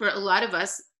for a lot of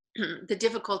us, the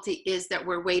difficulty is that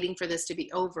we're waiting for this to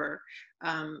be over.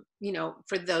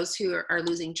 For those who are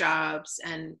losing jobs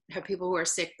and have people who are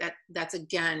sick, that's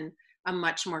again, a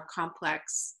much more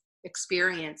complex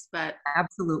experience. But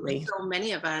absolutely, so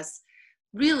many of us,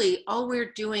 really all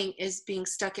we're doing is being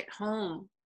stuck at home,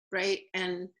 right?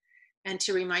 And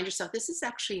to remind yourself, this is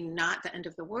actually not the end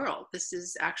of the world. This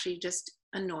is actually just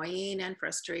annoying and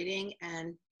frustrating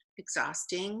and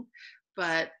exhausting,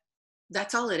 but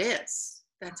that's all it is.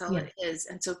 That's all it is.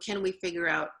 And so can we figure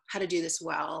out how to do this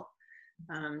well?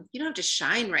 You don't have to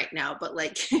shine right now, but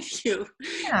like if you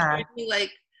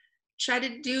try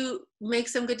to make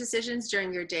some good decisions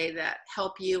during your day that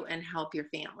help you and help your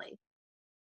family.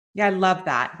 Yeah, I love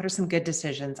that. What are some good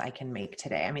decisions I can make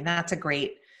today? I mean, that's a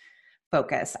great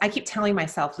focus. I keep telling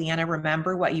myself, Leeana,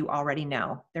 remember what you already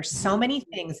know. There's so many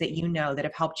things that you know that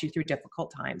have helped you through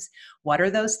difficult times. What are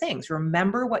those things?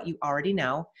 Remember what you already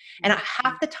know. And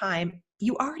half the time,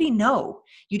 you already know.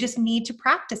 You just need to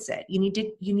practice it. You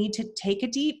need to take a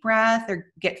deep breath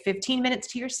or get 15 minutes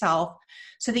to yourself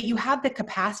so that you have the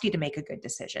capacity to make a good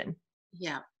decision.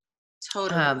 Yeah,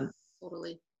 totally.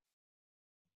 Totally.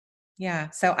 Yeah.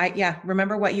 So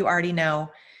remember what you already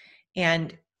know,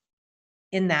 and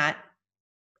in that,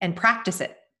 and practice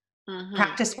it. Mm-hmm.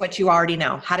 Practice what you already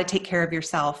know, how to take care of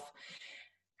yourself,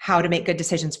 how to make good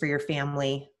decisions for your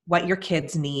family, what your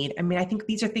kids need. I mean, I think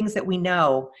these are things that we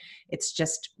know. It's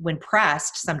just when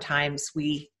pressed, sometimes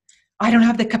I don't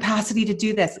have the capacity to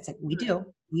do this. It's like, we do.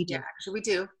 Yeah, actually we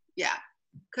do. Yeah.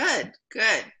 Good.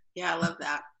 Yeah, I love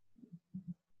that.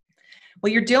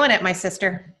 Well, you're doing it, my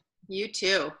sister. You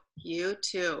too.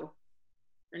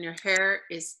 And your hair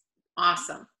is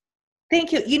awesome.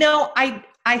 Thank you.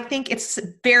 I think it's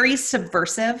very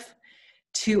subversive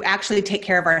to actually take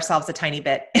care of ourselves a tiny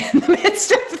bit in the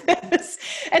midst of this.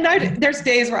 And there's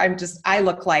days where I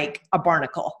look like a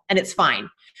barnacle and it's fine.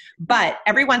 But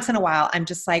every once in a while, I'm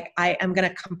just like, I am going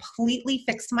to completely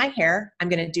fix my hair. I'm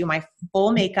going to do my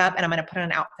full makeup and I'm going to put on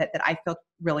an outfit that I feel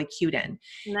really cute in.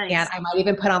 Nice. And I might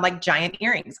even put on like giant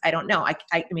earrings. I don't know.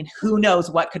 I mean, who knows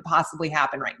what could possibly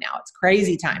happen right now? It's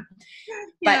crazy time.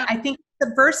 Yeah. But I think it's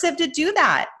subversive to do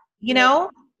that,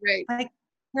 Right. Like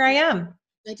here I am.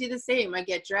 I do the same. I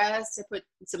get dressed, I put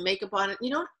some makeup on it.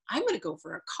 I'm going to go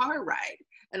for a car ride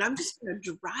and I'm just going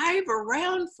to drive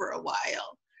around for a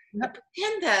while. I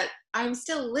pretend that I'm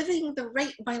still living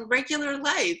my regular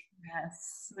life.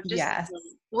 Yes. So just,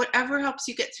 whatever helps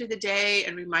you get through the day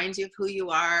and reminds you of who you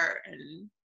are and,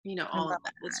 all of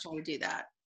that. Let's try to do that.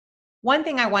 One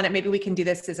thing I wanted, maybe we can do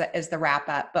this as the wrap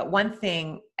up, but one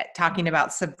thing talking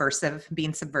about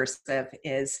being subversive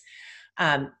is,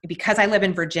 because I live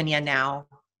in Virginia now,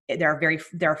 there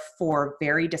are 4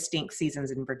 very distinct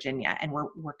seasons in Virginia, and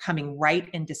we're coming right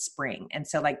into spring. And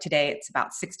so like today it's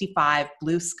about 65,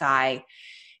 blue sky,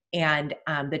 and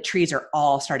the trees are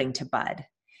all starting to bud.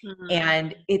 Mm-hmm.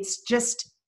 And it's just,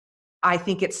 I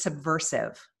think it's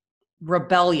subversive,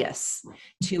 rebellious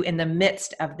to, in the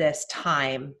midst of this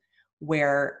time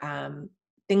where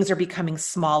things are becoming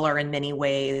smaller in many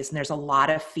ways, and there's a lot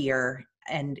of fear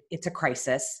and it's a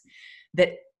crisis,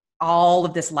 that all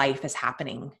of this life is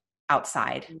happening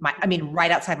outside.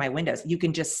 Right outside my windows. You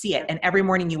can just see it. And every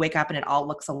morning you wake up and it all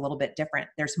looks a little bit different.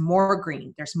 There's more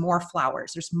green, there's more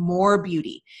flowers, there's more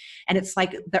beauty. And it's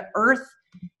like the earth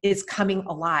is coming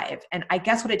alive. And I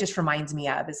guess what it just reminds me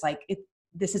of is like,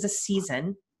 this is a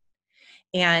season,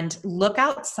 and look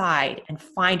outside and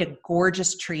find a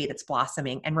gorgeous tree that's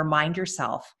blossoming and remind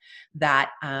yourself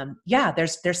that,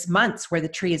 there's months where the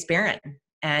tree is barren,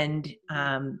 and,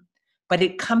 but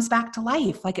it comes back to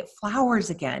life, like it flowers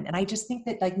again. And I just think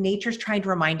that like nature's trying to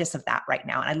remind us of that right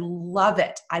now. And I love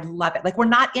it. I love it. Like we're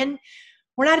not in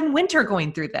winter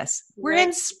going through this. We're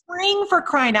in spring, for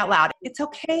crying out loud. It's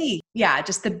okay. Yeah.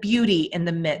 Just the beauty in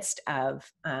the midst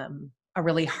of, a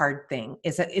really hard thing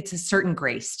it's a certain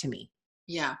grace to me.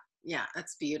 Yeah. Yeah.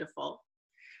 That's beautiful.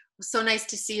 So nice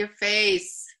to see your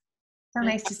face. So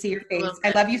nice to see your face.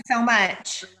 I love you so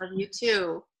much. I love you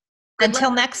too.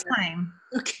 Until next time.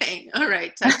 Okay. All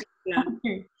right. Talk to you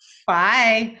soon.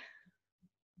 Bye.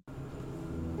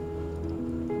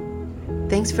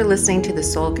 Thanks for listening to the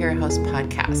Soul Care House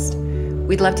podcast.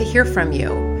 We'd love to hear from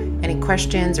you. Any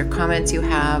questions or comments you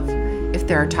have, if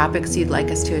there are topics you'd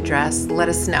like us to address, let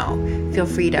us know. Feel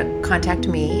free to contact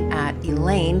me at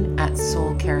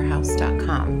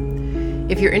elaine@soulcarehouse.com.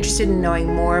 If you're interested in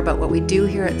knowing more about what we do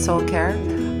here at Soul Care,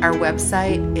 our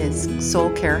website is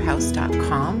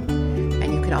soulcarehouse.com,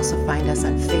 and you can also find us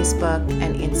on Facebook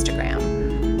and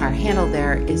Instagram. Our handle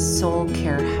there is Soul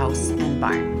Care House and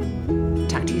Barn.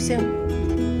 Talk to you soon.